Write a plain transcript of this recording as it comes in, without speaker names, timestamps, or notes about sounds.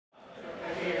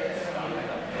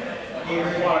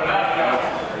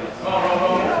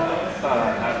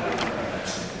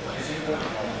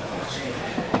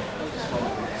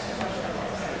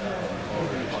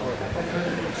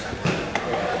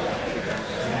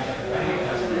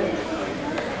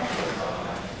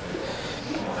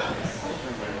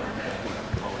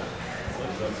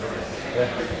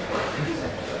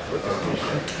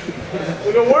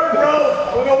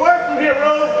Yeah,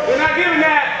 roll. We're not giving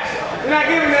that. We're not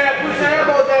giving that. Push the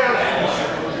elbow down.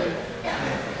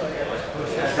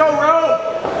 Let's go, roll.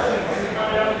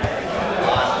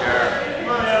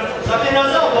 Something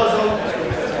those elbows, roll.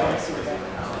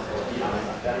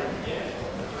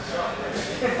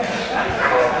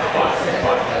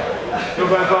 Go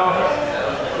back off.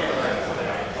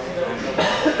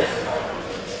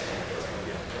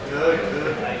 Good,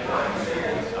 good.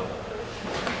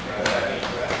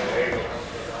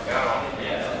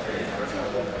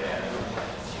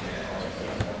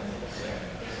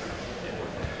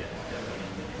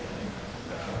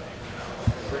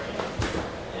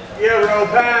 Yeah, roll,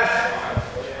 pass.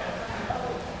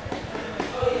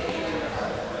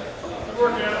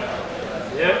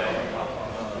 Yep.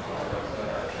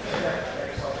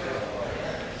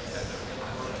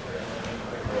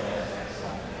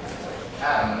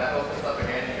 Adam, when that opens up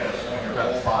again, you gotta swing your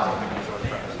whole body.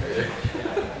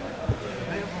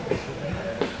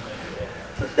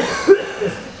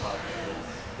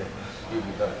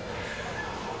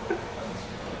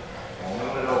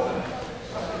 Move it open.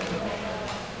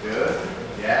 Good.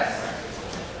 Yes.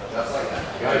 Just like that.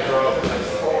 Nice roll.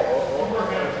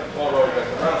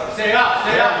 Stay up.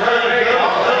 Stay up.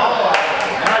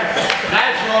 Nice.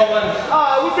 Nice rolling.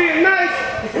 Oh, we're being nice.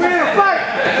 We're in a fight.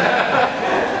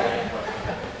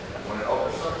 When it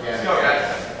opens up again, let's go, guys.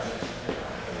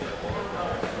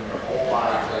 Your whole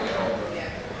body take it over.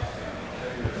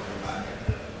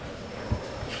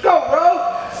 Let's go, bro.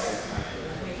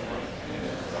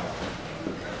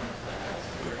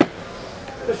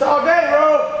 It's all day, bro.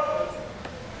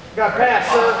 Got pass,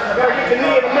 sir. Gotta get the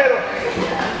knee in the middle.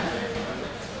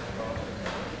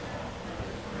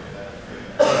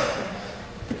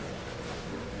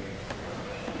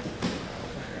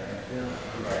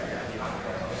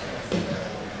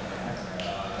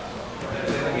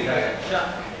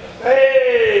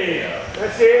 Hey,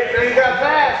 that's it. Now you got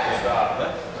pass.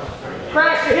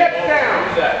 Crash the hips down.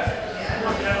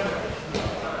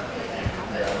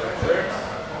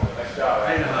 Nice job.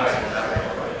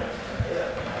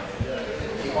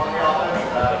 You want me off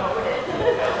that?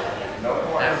 No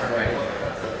points.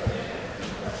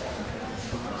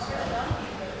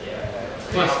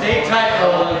 Come on, stay tight,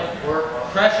 rolling.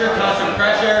 Pressure, constant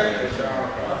pressure.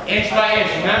 Inch by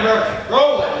inch. Remember,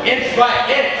 roll it. Inch by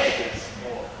inch.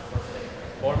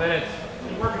 4 minutes.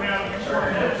 4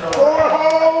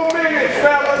 whole minutes,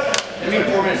 fellas. I mean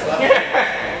 4 minutes left.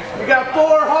 We got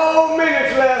 4 whole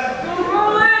minutes left.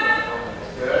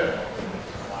 Good.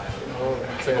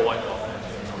 Single white ball.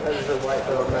 That is a white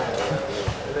belt match.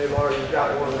 And they've already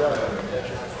got one done.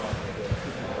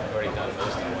 I've already done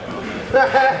most of the white ball.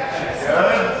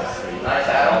 Good. Nice,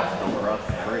 Adam.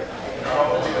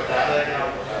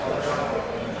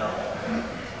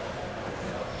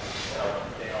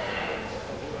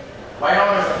 White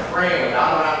arm is a frame, not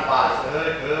one out the box.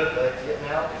 Good, good. Let's get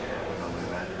now.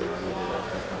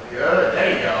 Good. There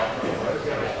you go.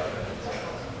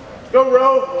 Go,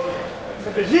 roll.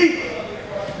 With the Jeep.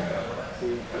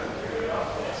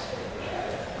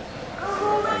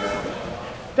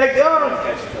 Take the arm.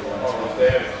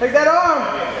 Take that arm.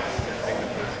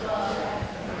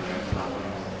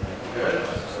 Good.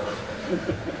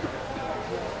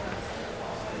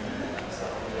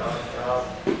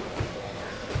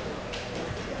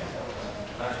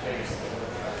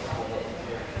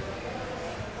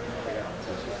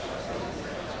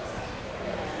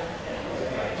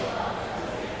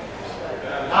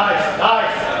 Nice,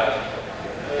 nice.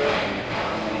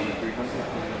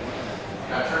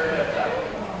 Now turn it up that way.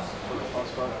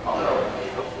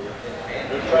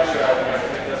 Good pressure out there.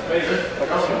 That's basic.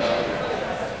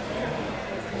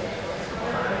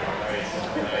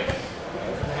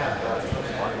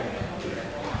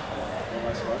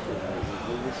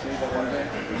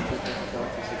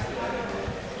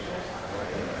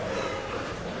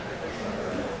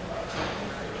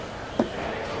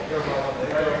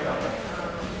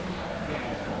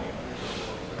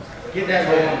 Get that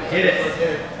rolling. Hit it.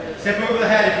 Step over the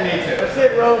head if you need to. That's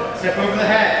it, roll. Step over the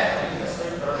head.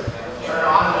 Turn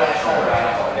onto that shoulder.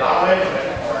 Not away from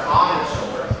it. Turn on the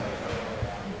shoulder.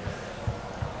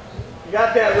 You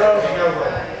got that, roll.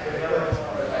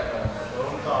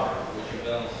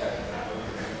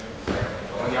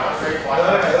 When the arm straight, watch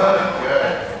that.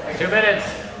 Good. 2 minutes.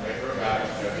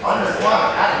 Under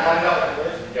one. Adam, got it up.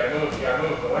 You gotta move. You gotta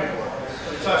move. Wait for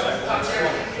it. Touch that. Touch it.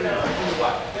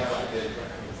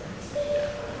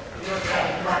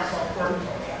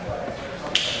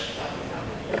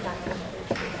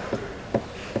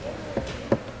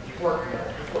 Keep working.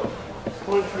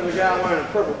 Punch for the guy wearing a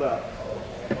purple belt.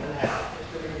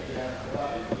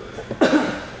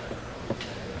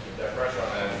 Keep that pressure on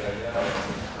that.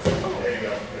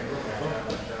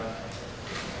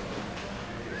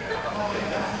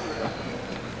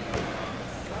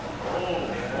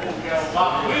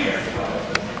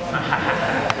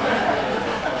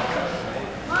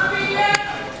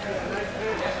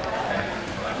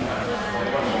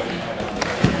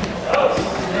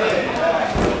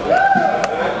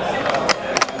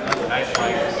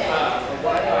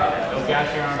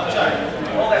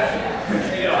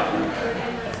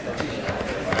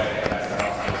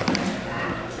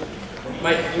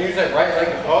 use that right leg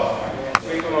to hook.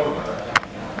 Sweep him over.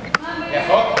 Yeah,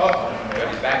 hook, hook. Good,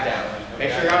 he's back down. Make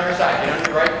sure you're on your side. Get on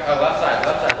your right, left side,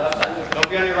 left side, left side. Don't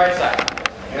be on your right side.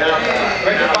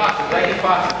 Break his posture, break his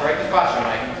posture, break his posture,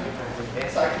 Mike.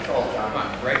 Inside control, John. Come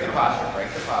on, break the posture, break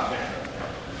the posture.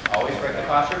 Always break the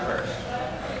posture first.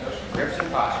 Grips and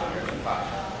posture, grips and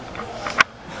posture.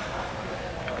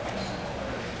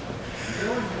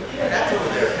 That's over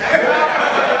there.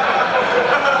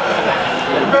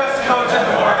 Best coach in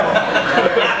the world.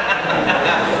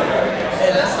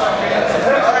 Hey, let's start with that.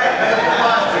 All right, get your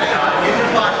posture, John. Get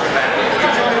your posture back.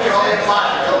 Get your control and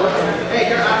posture. Hey,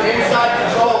 you're on inside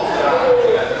control, John.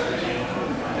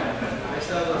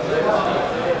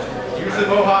 Use the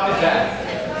mohawk as that.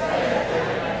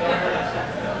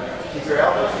 Keep your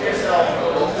elbows to yourself.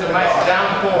 Mike, down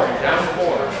 4, down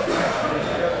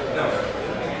 4.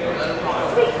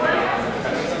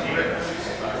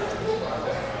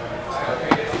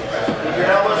 Keep your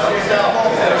elbows to yourself.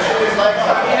 He's going to shoot his legs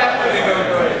up.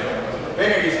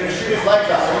 Vinny, he's going to shoot his legs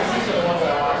up.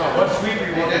 What sweep are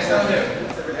you want? Next time he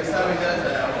does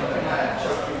that,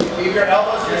 Keep your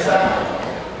elbows to yourself.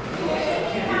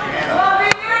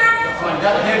 Come on, you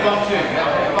got the hip bump too. You got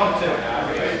the hip bump too.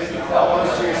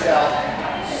 Elbows to yourself.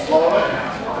 Slow it.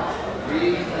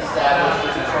 Re-establish the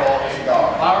control in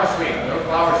guard. Flower sweep. No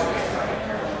flower sweep.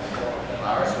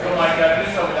 Flower sweep. Oh my God, this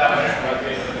is over that way.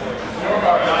 Your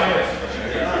guard, not yours.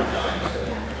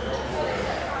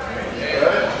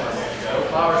 Good. No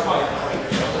flower sweep.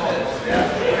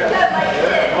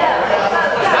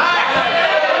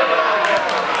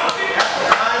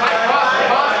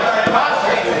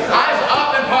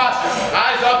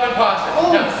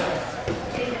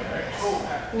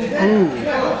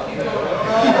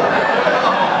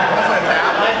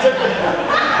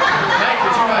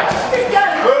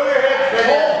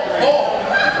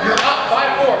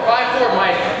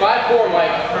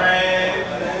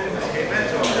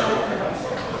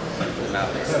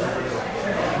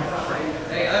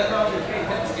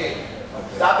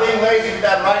 Stop being lazy with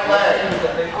that right leg.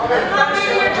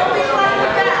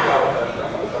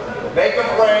 Make a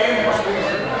frame.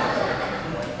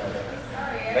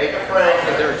 Make a frame.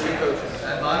 There are 2 coaches.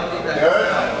 Good.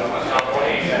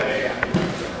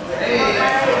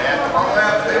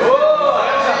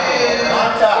 On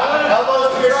top. Elbows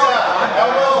to yourself.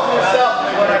 Elbows to yourself.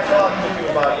 What I talked to you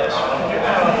about yesterday.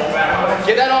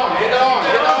 Get that arm. Get that arm.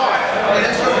 Get that arm. Hey,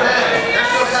 that's your pass.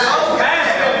 That's your pass.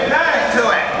 Back to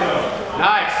it.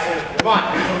 Nice. Come on.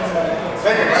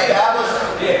 Finish.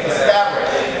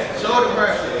 Establish. Shoulder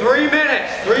pressure. 3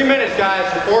 minutes. 3 minutes, guys.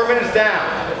 4 minutes down.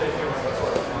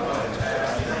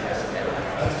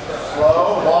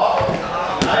 Slow walk.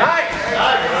 Nice.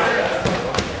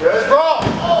 Good. Roll.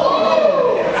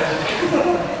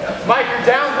 Mike, you're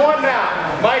down 1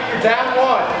 now. Mike, you're down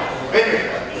 1. Vinny,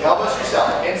 elbows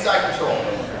yourself. Inside control.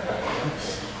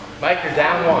 Mike, you're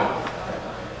down 1.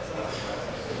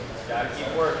 Gotta keep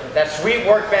working. That sweep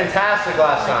worked fantastic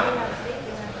last time.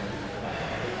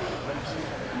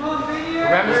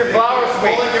 Remember your flower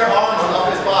sweep. Pulling your arms up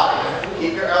his body.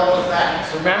 Keep your elbows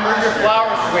back. Remember your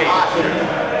flower sweep.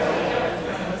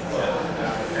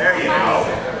 There you go.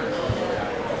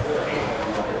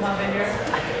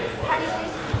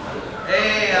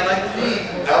 Hey, I like the knee.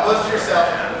 Elbows to yourself.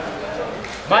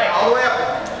 Mike, All the way up.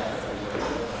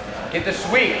 get the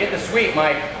sweep. Get the sweep,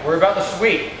 Mike. We're about the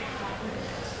sweep.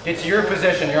 Get to your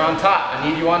position. You're on top. I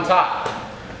need you on top.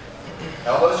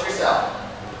 Elbows to yourself.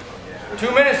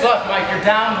 2 minutes left, Mike. You're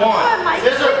down 1. Mike,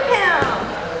 Scissor.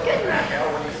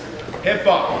 Goodness. Hip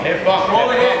bump. Hip bump. Roll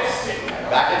the hip bump. hips.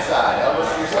 Back inside. Elbows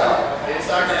to yourself.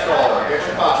 Inside control. Get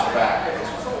your posture back.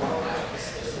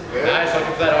 Good. Nice.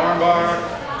 Looking for that arm bar.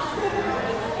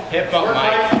 Hip bump, Work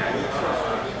Mike. right.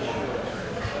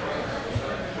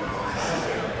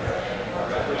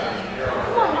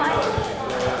 Come on, Mike.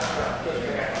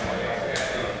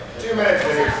 2 minutes,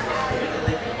 Vinny.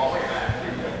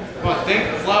 Come on, think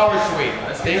flower sweep.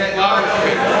 Let's think flower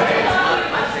sweep.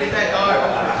 Take that arm.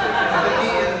 The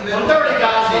knee in the middle. 130,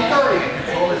 guys. 130.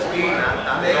 Control his feet.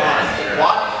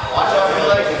 Watch out for your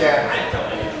legs again.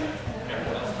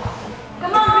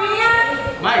 Come on, Vivian.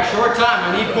 Mike, short time.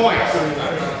 I need points.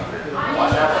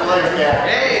 Watch out for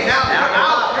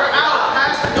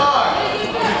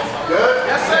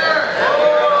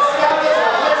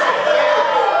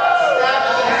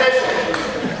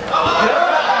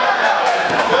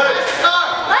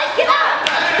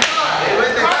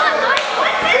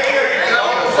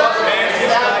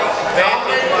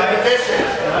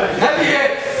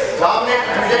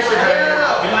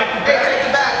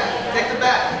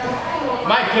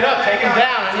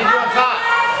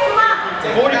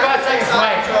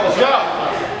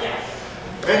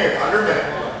here, under a minute.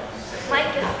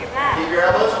 Mike, get off your back. Keep your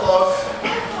elbows close.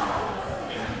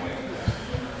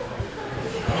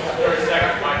 30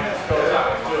 seconds, Mike. Let's go out.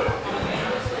 Let's do it.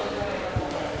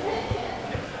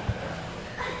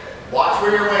 Watch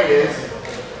where your weight is.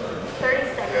 30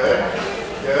 seconds. Good.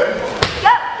 Good.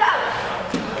 Go, go.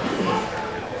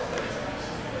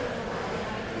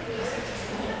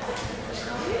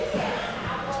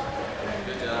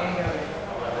 Good job.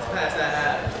 Let's pass that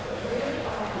half.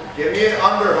 Give me an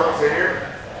underhook, Xavier.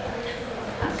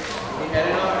 Be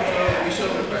headed on control. Be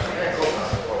shoulder pressure.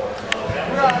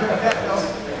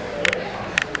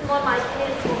 Come on, Mike.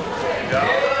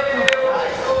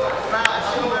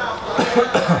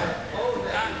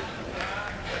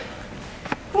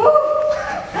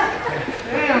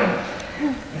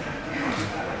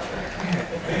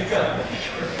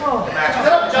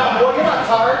 Shut up, John boy. You're not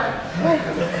tired.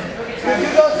 You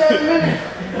go 7 minutes.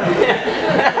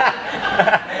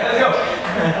 Let's go.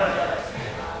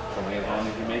 Only as long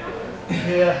as you make it.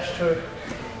 Yeah, that's true.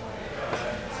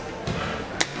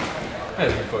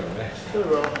 That's your fucking man. True,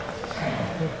 bro.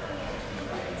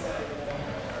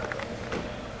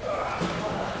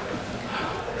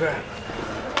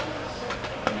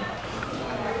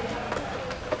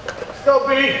 Let's go,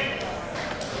 B.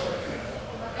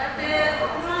 Got this.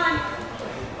 Come on.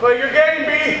 Play your game, B.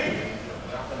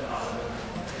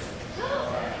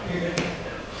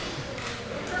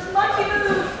 Just lucky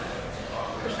move.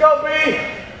 Let's go, B.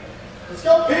 Let's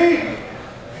go, B.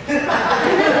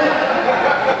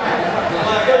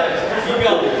 Keep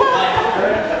going.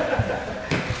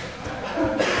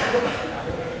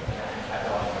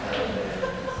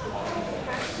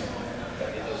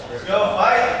 Let's go,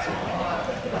 fight.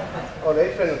 Oh, they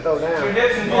finna throw Your down.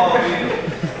 hips involved, baby.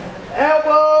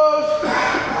 Elbows.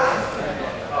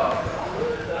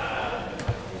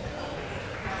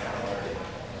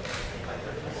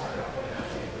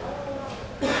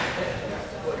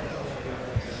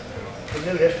 We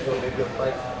knew this was gonna be a good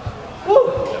fight. Woo!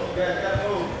 You guys gotta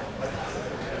move.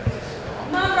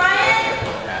 Come on, Brian.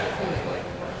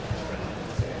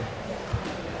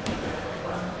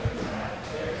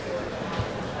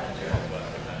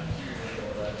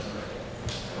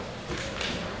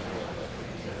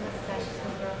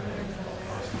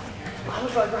 I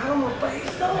was like, right on my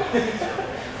face, though.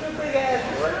 Good big ass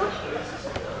grill.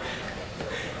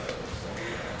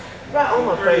 Right on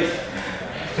my face.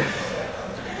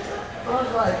 I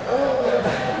was like, oh.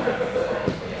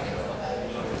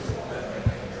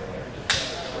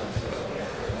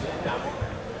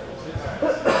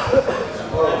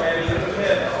 Oh, baby, lift the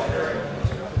hips.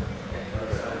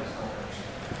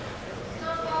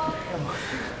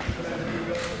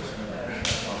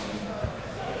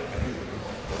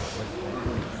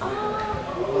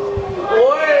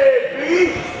 Boy, B.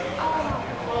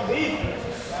 B.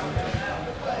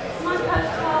 Come on, Coach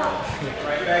Paul.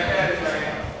 Right back at it,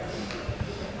 man.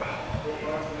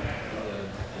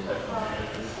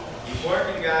 Keep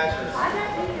working, guys. I got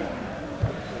you.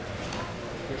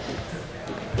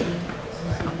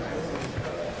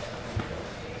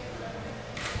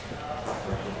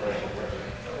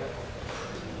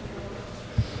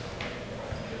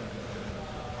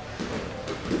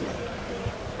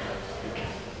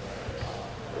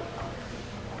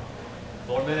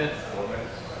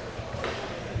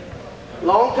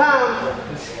 Long time.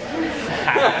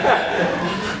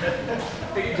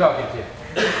 Who you talking to?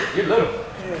 You're little.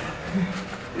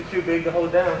 You're too big to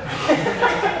hold down. I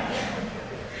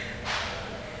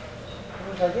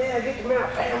was like, yeah, get your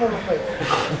mouth, bam on my face.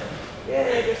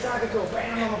 Yeah, get soccer go,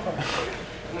 bam on my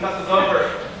face. Enough is over.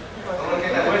 I want to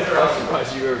get that wizard off.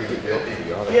 Surprised you ever get guilty, to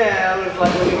be honest. Yeah, I was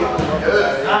like, when you get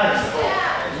the Nice.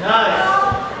 Nice.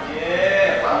 Yeah.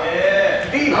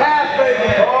 Yeah. deep half,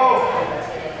 baby. Oh.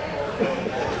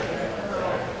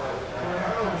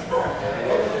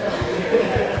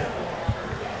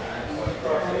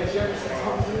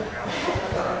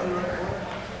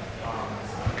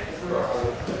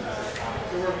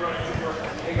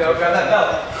 Here you go. Grab that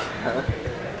belt.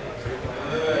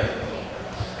 Good.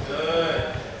 Good.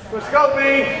 Let's go, B.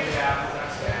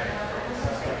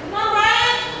 Come on,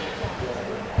 Brian.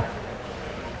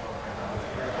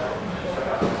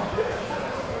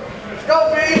 Let's go,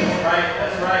 B. Right.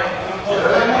 That's right.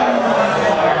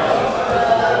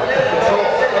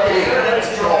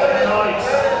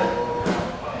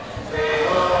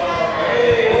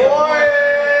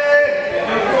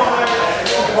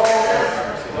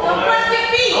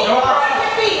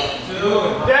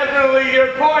 Definitely your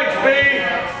points, B.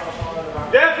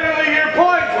 Definitely your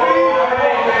points, B.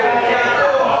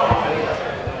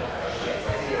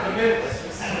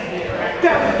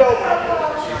 That was dope.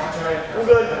 I'm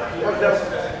good. That was dope.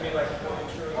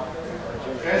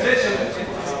 Transition.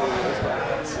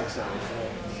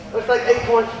 Looks like 8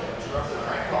 points.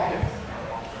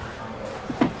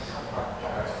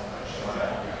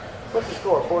 What's the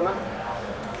score? 4-9?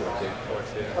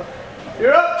 4-2.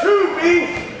 You're up 2, B.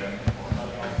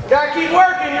 Gotta keep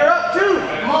working. You're up 2.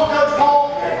 Come on, Coach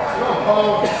Paul. Come on,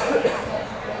 Paul.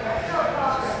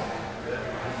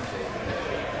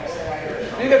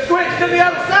 You can switch to the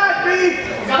other side, B.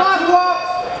 Clock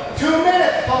walk. 2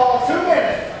 minutes, Paul. 2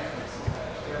 minutes.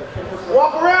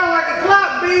 Walk around like a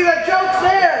clock, B. That joke's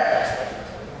there.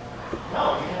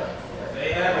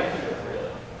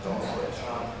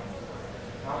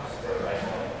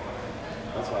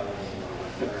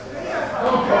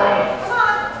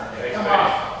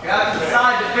 Got to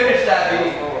decide to finish that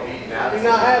beat. He's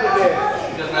not have it there.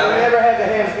 He never had the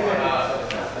hands connected.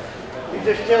 He's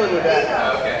just chilling with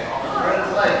that. Okay.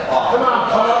 Come on,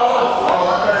 Paul.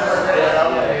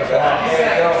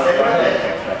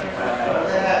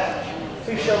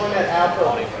 He's showing that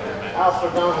alpha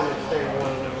dominance thing.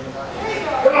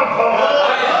 Come on, Paul.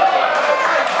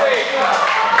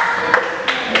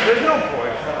 There's no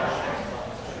point.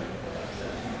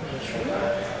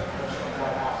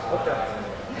 Okay.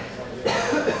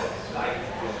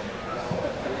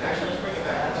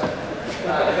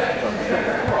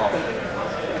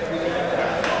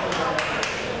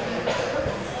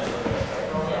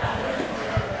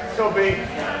 Go B.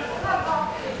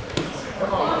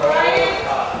 Come on, Brian.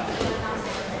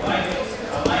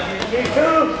 Me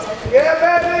too. Yeah,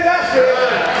 baby, that's it.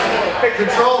 Take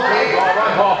control, Pete.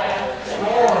 Ball.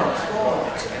 Score.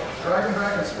 Drag him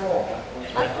back and scroll.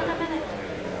 Less than a minute.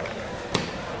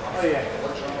 Oh, yeah.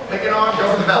 Pick an arm, go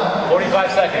for the belt.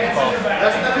 45 seconds, Paul.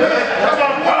 That's the minute. Come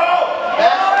on, Paul.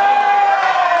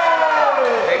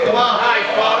 Hey, come on. Nice,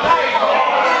 Paul. Nice, Paul.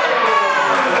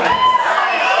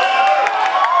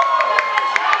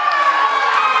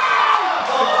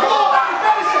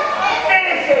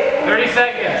 30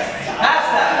 seconds. Pass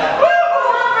that.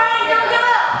 Come on, Brian. Don't give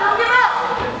up. Don't give up.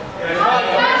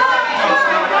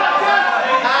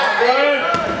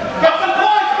 Get some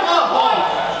points. Come on, Paul.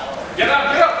 Get up,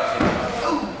 get up.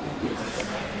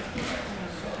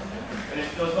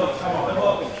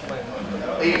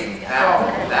 Please, down,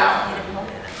 down.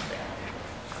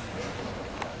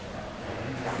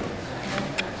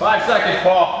 5 seconds,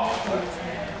 Paul.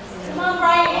 Come on,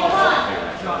 Brian.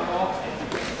 Come on.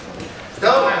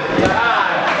 Go.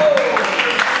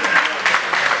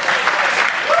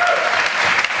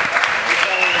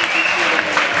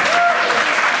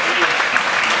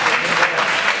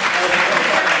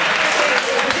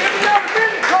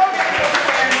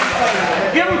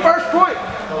 Give him first point.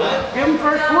 Give him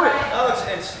first point. No,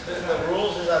 it's the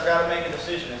rules is I've got to make a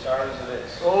decision as hard as it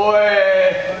is.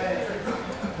 Boy.